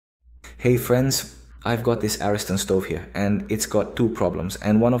Hey friends, I've got this Ariston stove here and it's got two problems,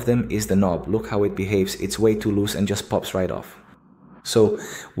 and one of them is the knob. Look how it behaves. It's way too loose and just pops right off. So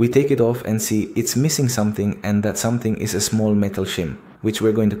we take it off and see it's missing something, and that something is a small metal shim, which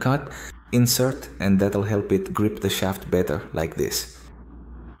we're going to cut, insert, and that'll help it grip the shaft better like this.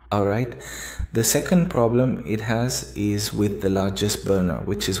 Alright, the second problem it has is with the largest burner,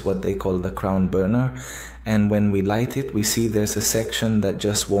 which is what they call the crown burner. And when we light it, we see there's a section that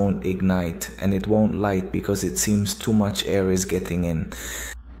just won't ignite, and it won't light because it seems too much air is getting in.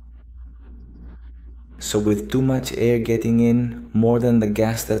 So with too much air getting in, more than the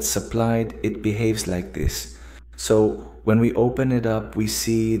gas that's supplied, it behaves like this. So when we open it up, we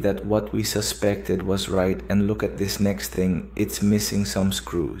see that what we suspected was right, and look at this next thing, it's missing some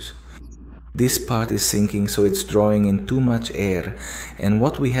screws. This part is sinking, so it's drawing in too much air, and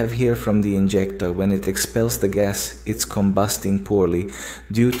what we have here from the injector, when it expels the gas, it's combusting poorly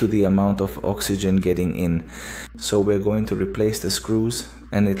due to the amount of oxygen getting in. So we're going to replace the screws,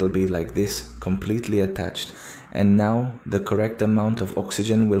 and it'll be like this, completely attached, and now the correct amount of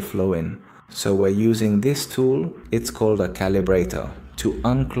oxygen will flow in. So we're using this tool, it's called a calibrator, to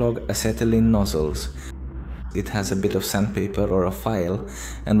unclog acetylene nozzles. It has a bit of sandpaper or a file,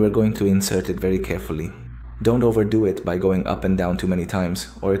 and we're going to insert it very carefully. Don't overdo it by going up and down too many times,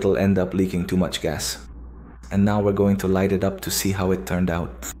 or it'll end up leaking too much gas. And now we're going to light it up to see how it turned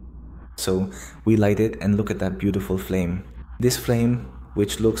out. So we light it and look at that beautiful flame. This flame,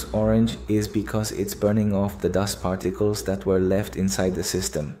 which looks orange, is because it's burning off the dust particles that were left inside the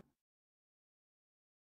system.